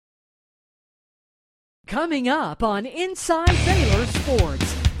Coming up on Inside Baylor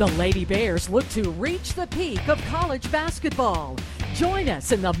Sports, the Lady Bears look to reach the peak of college basketball. Join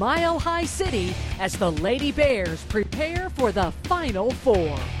us in the Mile High City as the Lady Bears prepare for the Final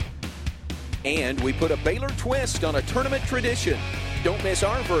Four. And we put a Baylor twist on a tournament tradition. Don't miss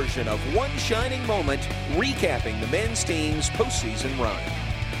our version of One Shining Moment, recapping the men's team's postseason run.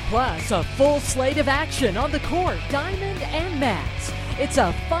 Plus, a full slate of action on the court, diamond and mats. It's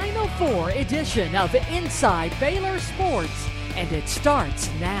a Final Four edition of Inside Baylor Sports, and it starts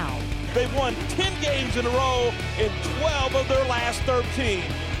now. They've won 10 games in a row in 12 of their last 13.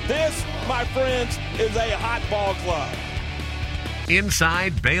 This, my friends, is a hot ball club.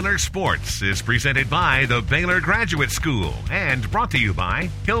 Inside Baylor Sports is presented by the Baylor Graduate School and brought to you by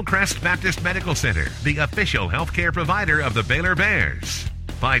Hillcrest Baptist Medical Center, the official healthcare provider of the Baylor Bears.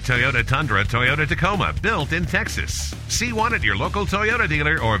 By Toyota Tundra, Toyota Tacoma, built in Texas. See one at your local Toyota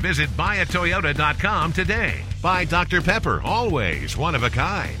dealer or visit buyatoyota.com today. By Dr. Pepper, always one of a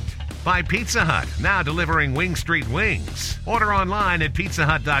kind. By Pizza Hut, now delivering Wing Street wings. Order online at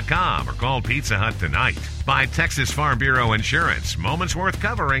pizzahut.com or call Pizza Hut tonight. By Texas Farm Bureau Insurance, moments worth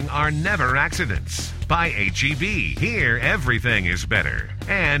covering are never accidents. By H-E-B, here everything is better.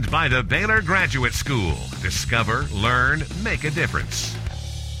 And by the Baylor Graduate School, discover, learn, make a difference.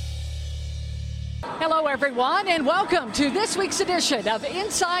 Hello, everyone, and welcome to this week's edition of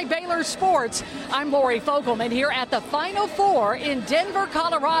Inside Baylor Sports. I'm Lori Fogelman here at the Final Four in Denver,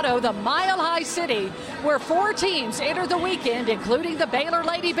 Colorado, the Mile High City, where 4 teams enter the weekend, including the Baylor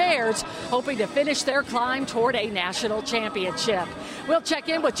Lady Bears, hoping to finish their climb toward a national championship. We'll check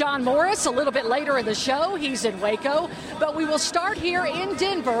in with John Morris a little bit later in the show. He's in Waco, but we will start here in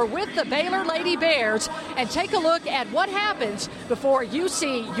Denver with the Baylor Lady Bears and take a look at what happens before you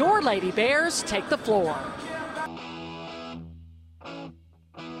see your Lady Bears take the floor.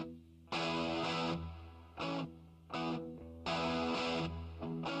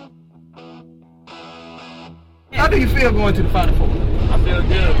 How do you feel going to the Final Four? I feel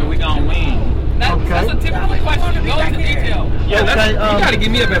good because we're going to win. That's a typical question. Go into detail. Yeah, okay, you got to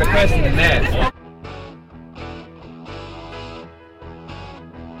give me a better question than that.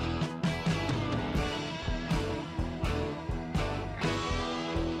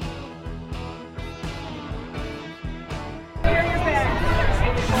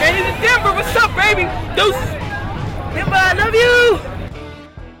 Made it to Denver. What's up, baby? Deuces. Denver, I love you.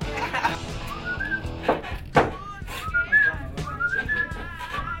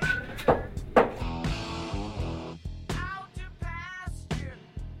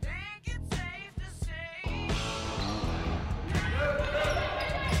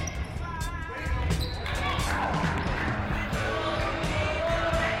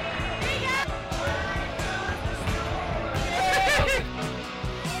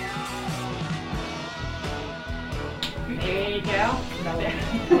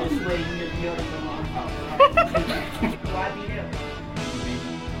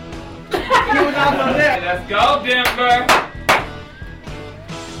 Let's go, Denver!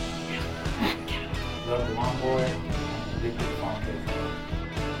 Love the one boy. Big phone case.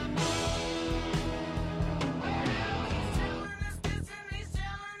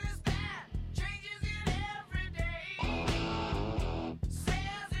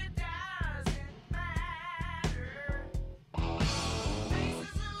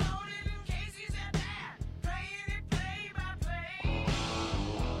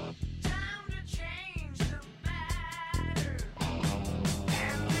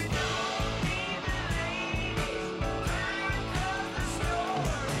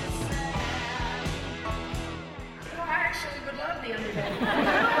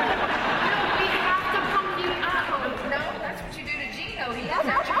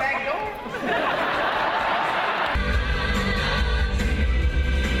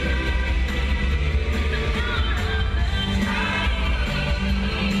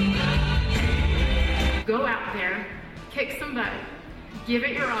 Go out there, kick some butt, give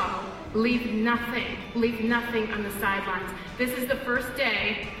it your all, leave nothing on the sidelines. This is the first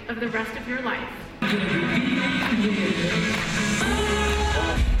day of the rest of your life.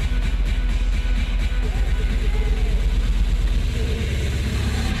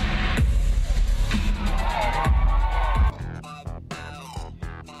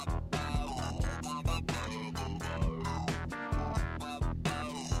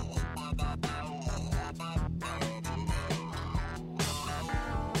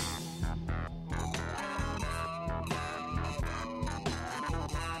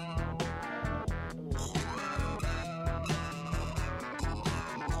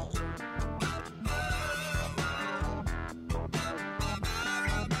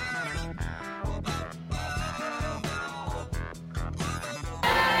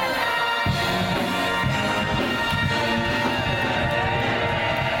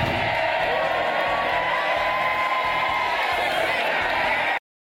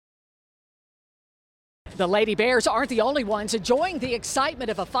 The Lady Bears aren't the only ones enjoying the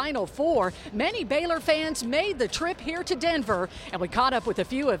excitement of a Final Four. Many Baylor fans made the trip here to Denver, and we caught up with a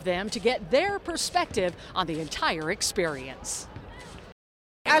few of them to get their perspective on the entire experience.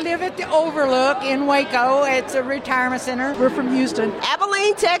 I live at the Overlook in Waco. It's a retirement center. We're from Houston.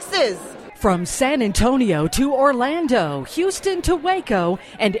 Abilene, Texas. From San Antonio to Orlando, Houston to Waco,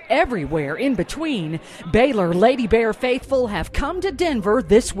 and everywhere in between, Baylor Lady Bear faithful have come to Denver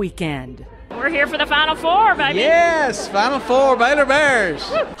this weekend. We're here for the Final Four, baby. Yes, Final Four, Baylor Bears.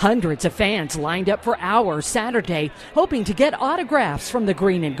 Hundreds of fans lined up for hours Saturday, hoping to get autographs from the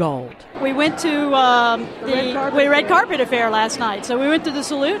green and gold. We went to the red carpet affair last night. So we went to the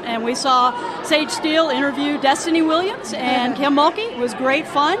salute, and we saw Sage Steele interview Destiny Williams and Kim Mulkey. It was great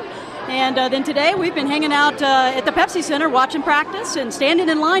fun. And then today we've been hanging out at the Pepsi Center watching practice and standing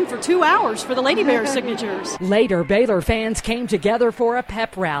in line for 2 hours for the Lady Bears signatures. Later, Baylor fans came together for a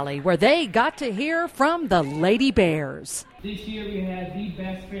pep rally where they got to hear from the Lady Bears. This year we had the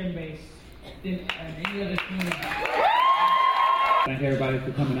best fan base than any other community. Thank everybody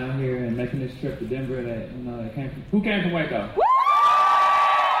for coming out here and making this trip to Denver. Who came from Waco?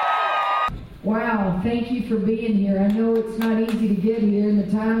 Wow, thank you for being here. I know it's not easy to get here, and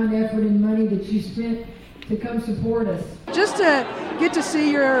the time and effort and money that you spent to come support us. Just to get to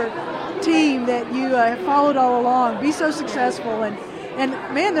see your team that you have followed all along be so successful, and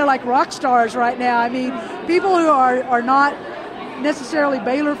man, they're like rock stars right now. I mean, people who are not necessarily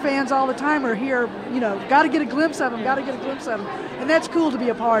Baylor fans all the time are here, got to get a glimpse of them, and that's cool to be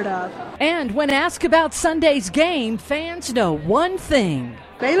a part of. And when asked about Sunday's game, fans know one thing.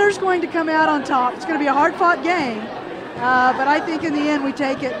 Baylor's going to come out on top. It's going to be a hard-fought game, but I think in the end we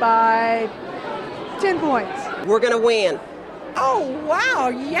take it by 10 points. We're going to win. Oh, wow,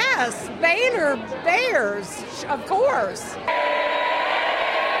 yes. Baylor Bears, of course.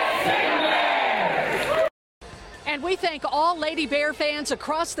 And we thank all Lady Bear fans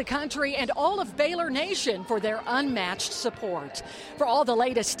across the country and all of Baylor Nation for their unmatched support. For all the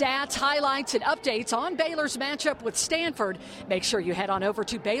latest stats, highlights, and updates on Baylor's matchup with Stanford, make sure you head on over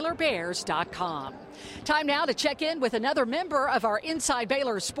to BaylorBears.com. Time now to check in with another member of our Inside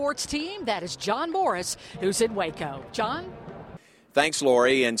Baylor sports team. That is John Morris, who's in Waco. John? Thanks,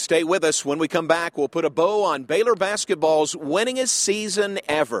 Lori, and stay with us. When we come back, we'll put a bow on Baylor basketball's winningest season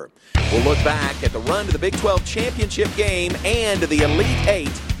ever. We'll look back at the run to the Big 12 championship game and to the Elite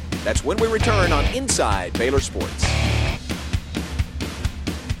Eight. That's when we return on Inside Baylor Sports.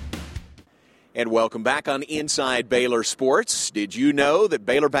 And welcome back on Inside Baylor Sports. Did you know that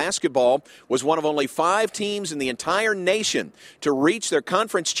Baylor basketball was one of only 5 teams in the entire nation to reach their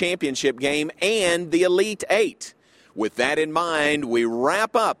conference championship game and the Elite Eight? With that in mind, we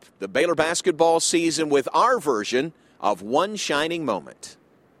wrap up the Baylor basketball season with our version of One Shining Moment.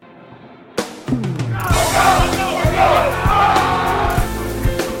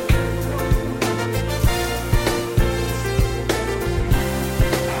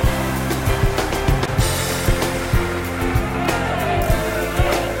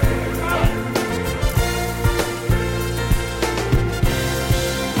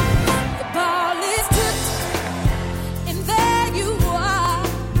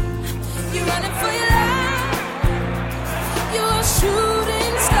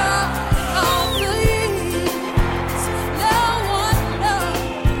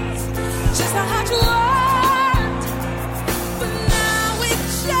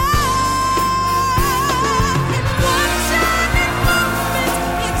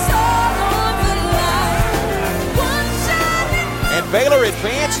 Baylor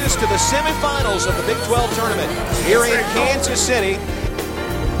advances to the semifinals of the Big 12 tournament here in Kansas City.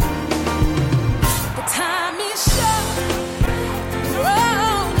 The time is short, the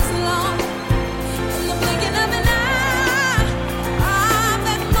road is long, in the blinking of an eye,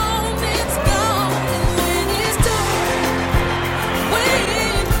 that moment's gone, and when it's done, win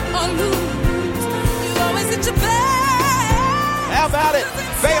or lose, you always hit your best. How about it?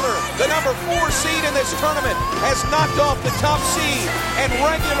 Baylor, the number 4 seed in this tournament, has knocked off the top seed and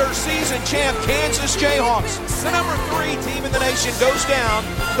regular season champ Kansas Jayhawks. The number 3 team in the nation goes down.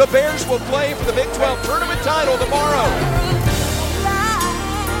 The Bears will play for the Big 12 tournament title tomorrow.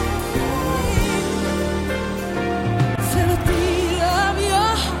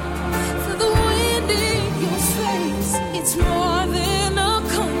 It's more than a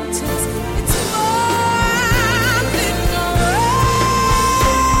contest. It's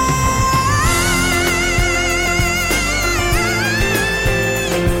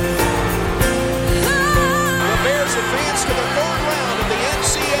advance to the 3rd round of the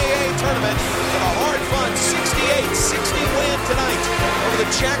NCAA tournament with a hard-fought 68-61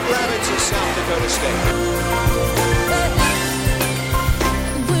 Jackrabbits of South Dakota State.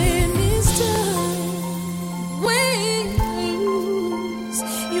 When it's done, when you lose,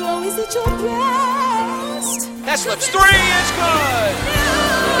 you always at your best. Heslop's three is good.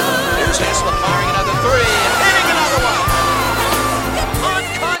 Here's Heslop firing another three and hitting another one.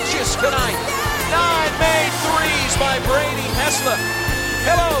 Unconscious tonight. 9 made threes by Brady Heslop.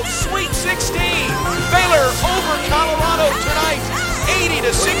 Hello, Sweet 16. Baylor over Colorado tonight,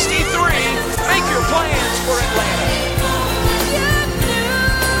 80-63. Make your plans for Atlanta.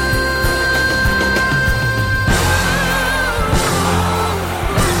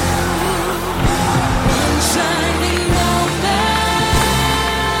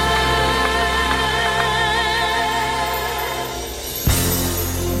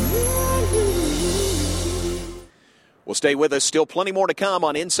 Well, stay with us. Still plenty more to come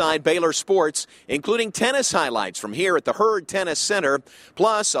on Inside Baylor Sports, including tennis highlights from here at the Hurd Tennis Center,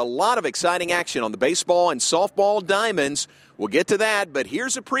 plus a lot of exciting action on the baseball and softball diamonds. We'll get to that, but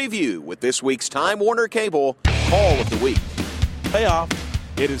here's a preview with this week's Time Warner Cable Call of the Week. Payoff.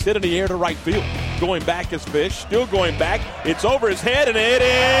 It is hit in the air to right field. Going back is Fish. Still going back. It's over his head, and it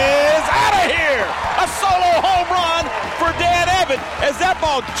is out of here. A solo home run for Dan Evatt as that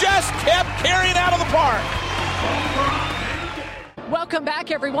ball just kept carrying out of the park. Welcome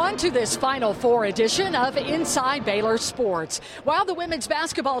back, everyone, to this Final Four edition of Inside Baylor Sports. While the women's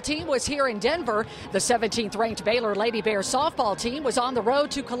basketball team was here in Denver, the 17th-ranked Baylor Lady Bears softball team was on the road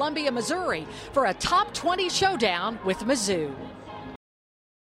to Columbia, Missouri for a top 20 showdown with Mizzou.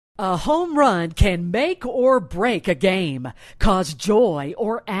 A home run can make or break a game, cause joy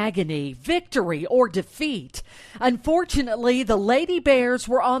or agony, victory or defeat. Unfortunately, the Lady Bears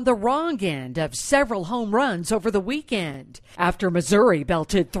were on the wrong end of several home runs over the weekend. After Missouri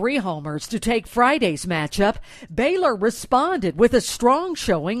belted 3 homers to take Friday's matchup, Baylor responded with a strong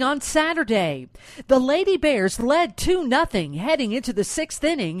showing on Saturday. The Lady Bears led 2-0 heading into the 6th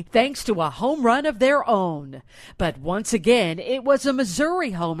inning thanks to a home run of their own. But once again, it was a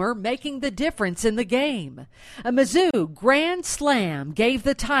Missouri homer making the difference in the game. A Mizzou grand slam gave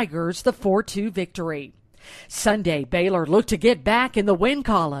the Tigers the 4-2 victory. Sunday, Baylor looked to get back in the win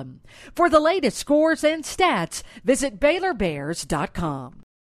column. For the latest scores and stats, visit BaylorBears.com.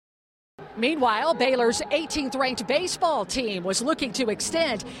 Meanwhile, Baylor's 18th-ranked baseball team was looking to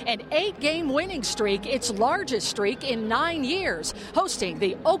extend an 8-game winning streak, its largest streak in 9 years, hosting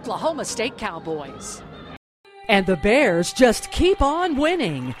the Oklahoma State Cowboys. And the Bears just keep on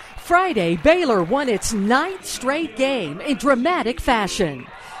winning. Friday, Baylor won its 9th straight game in dramatic fashion.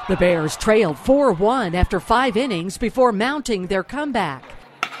 The Bears trailed 4-1 after 5 innings before mounting their comeback.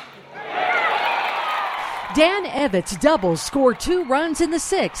 Dan Evatt's double scored 2 runs in the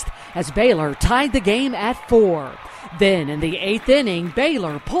 6th as Baylor tied the game at 4. Then in the 8th inning,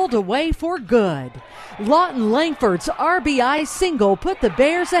 Baylor pulled away for good. Lawton Langford's RBI single put the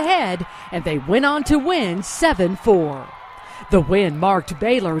Bears ahead, and they went on to win 7-4. The win marked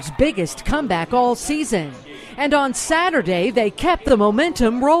Baylor's biggest comeback all season, and on Saturday they kept the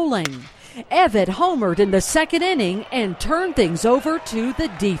momentum rolling. Evatt homered in the 2nd inning and turned things over to the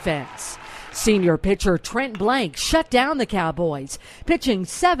defense. Senior pitcher Trent Blank shut down the Cowboys, pitching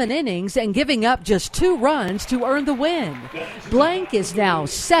 7 innings and giving up just 2 runs to earn the win. Blank is now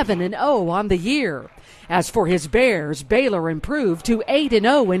 7-0 on the year. As for his Bears, Baylor improved to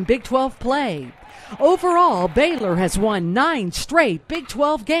 8-0 in Big 12 play. Overall, Baylor has won 9 straight Big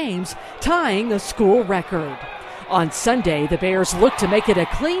 12 games, tying the school record. On Sunday, the Bears look to make it a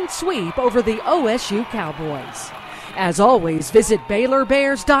clean sweep over the OSU Cowboys. As always, visit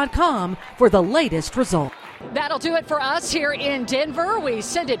BaylorBears.com for the latest result. That'll do it for us here in Denver. We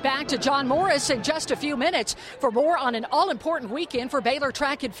send it back to John Morris in just a few minutes for more on an all-important weekend for Baylor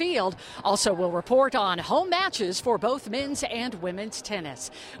track and field. Also, we'll report on home matches for both men's and women's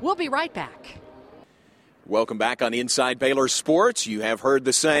tennis. We'll be right back. Welcome back on Inside Baylor Sports. You have heard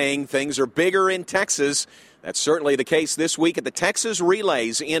the saying, things are bigger in Texas. That's certainly the case this week at the Texas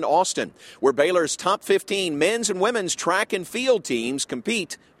Relays in Austin, where Baylor's top 15 men's and women's track and field teams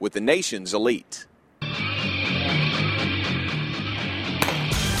compete with the nation's elite.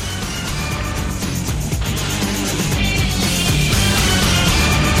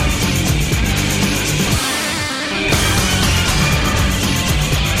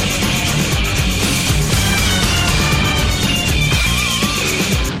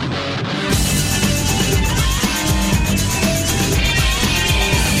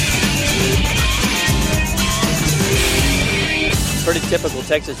 Pretty typical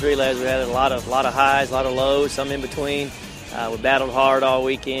Texas Relays. We had a lot of highs, a lot of lows, some in between. We battled hard all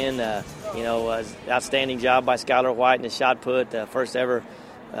weekend. Outstanding job by Skylar White in the shot put, first ever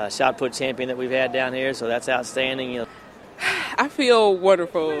shot put champion that we've had down here, so that's outstanding. I feel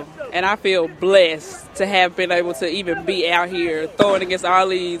wonderful, and I feel blessed to have been able to even be out here throwing against all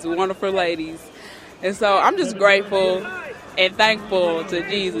these wonderful ladies. And so I'm just grateful and thankful to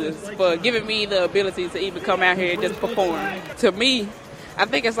Jesus for giving me the ability to even come out here and just perform. To me, I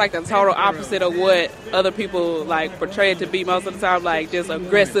think it's like the total opposite of what other people like portray it to be most of the time, like just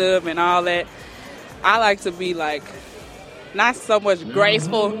aggressive and all that. I like to be like not so much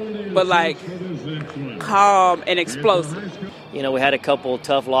graceful, but like calm and explosive. We had a couple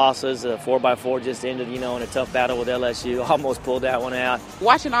tough losses. 4x4 just ended, in a tough battle with LSU. Almost pulled that one out.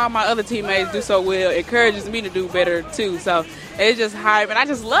 Watching all my other teammates do so well encourages me to do better too. So it's just hype, and I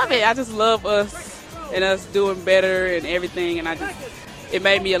just love it. I just love us and us doing better and everything, and it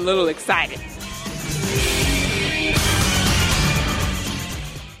made me a little excited.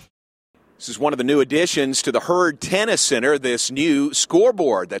 This is one of the new additions to the Hurd Tennis Center, this new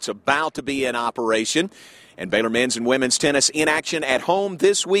scoreboard that's about to be in operation. And Baylor men's and women's tennis in action at home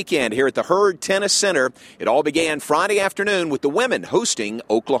this weekend here at the Hurd Tennis Center. It all began Friday afternoon with the women hosting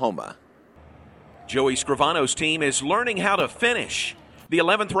Oklahoma. Joey Scrivano's team is learning how to finish. The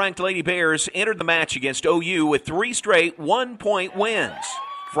 11th-ranked Lady Bears entered the match against OU with 3 straight one-point wins.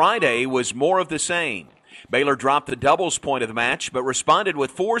 Friday was more of the same. Baylor dropped the doubles point of the match, but responded with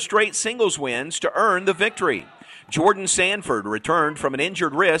 4 straight singles wins to earn the victory. Jordan Sanford returned from an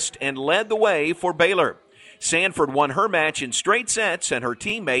injured wrist and led the way for Baylor. Sanford won her match in straight sets, and her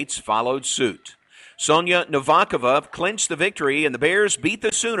teammates followed suit. Sonia Novakova clinched the victory, and the Bears beat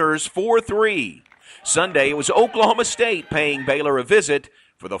the Sooners 4-3. Sunday, it was Oklahoma State paying Baylor a visit.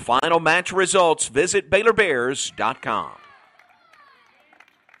 For the final match results, visit BaylorBears.com.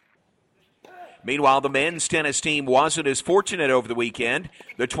 Meanwhile, the men's tennis team wasn't as fortunate over the weekend.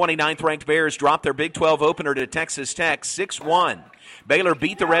 The 29th-ranked Bears dropped their Big 12 opener to Texas Tech 6-1. Baylor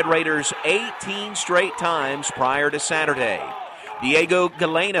beat the Red Raiders 18 straight times prior to Saturday. Diego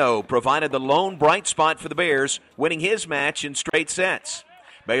Galeno provided the lone bright spot for the Bears, winning his match in straight sets.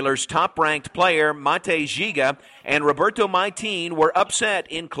 Baylor's top-ranked player, Mate Giga, and Roberto Maitin were upset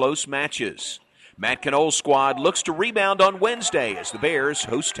in close matches. Matt Knoll's squad looks to rebound on Wednesday as the Bears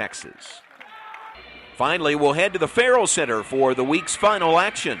host Texas. Finally, we'll head to the Farrell Center for the week's final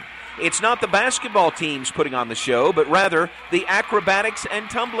action. It's not the basketball teams putting on the show, but rather the acrobatics and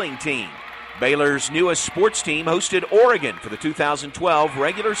tumbling team. Baylor's newest sports team hosted Oregon for the 2012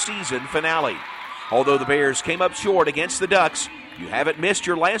 regular season finale. Although the Bears came up short against the Ducks, you haven't missed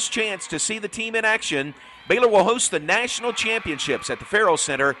your last chance to see the team in action. Baylor will host the national championships at the Farrell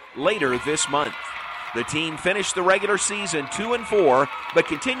Center later this month. The team finished the regular season 2-4, but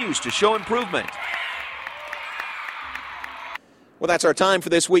continues to show improvement. Well, that's our time for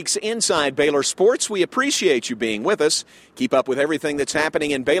this week's Inside Baylor Sports. We appreciate you being with us. Keep up with everything that's happening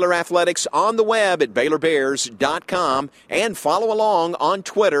in Baylor athletics on the web at BaylorBears.com and follow along on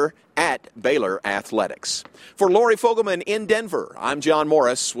Twitter at Baylor Athletics. For Lori Fogelman in Denver, I'm John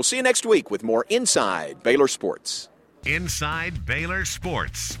Morris. We'll see you next week with more Inside Baylor Sports. Inside Baylor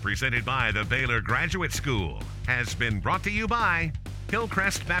Sports, presented by the Baylor Graduate School, has been brought to you by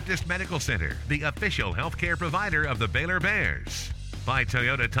Hillcrest Baptist Medical Center, the official healthcare provider of the Baylor Bears. By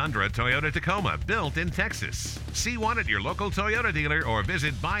Toyota Tundra, Toyota Tacoma, built in Texas. See one at your local Toyota dealer or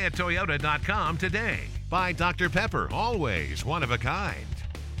visit buyatoyota.com today. By Dr. Pepper, always one of a kind.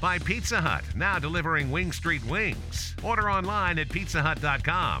 By Pizza Hut, now delivering Wing Street wings. Order online at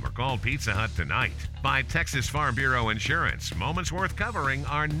pizzahut.com or call Pizza Hut tonight. By Texas Farm Bureau Insurance, moments worth covering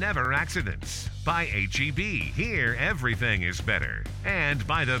are never accidents. By H-E-B, here everything is better. And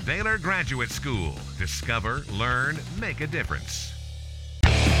by the Baylor Graduate School, discover, learn, make a difference.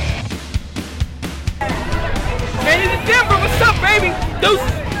 Hey, this is Denver, what's up, baby?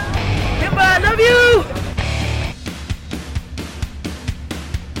 Deuces.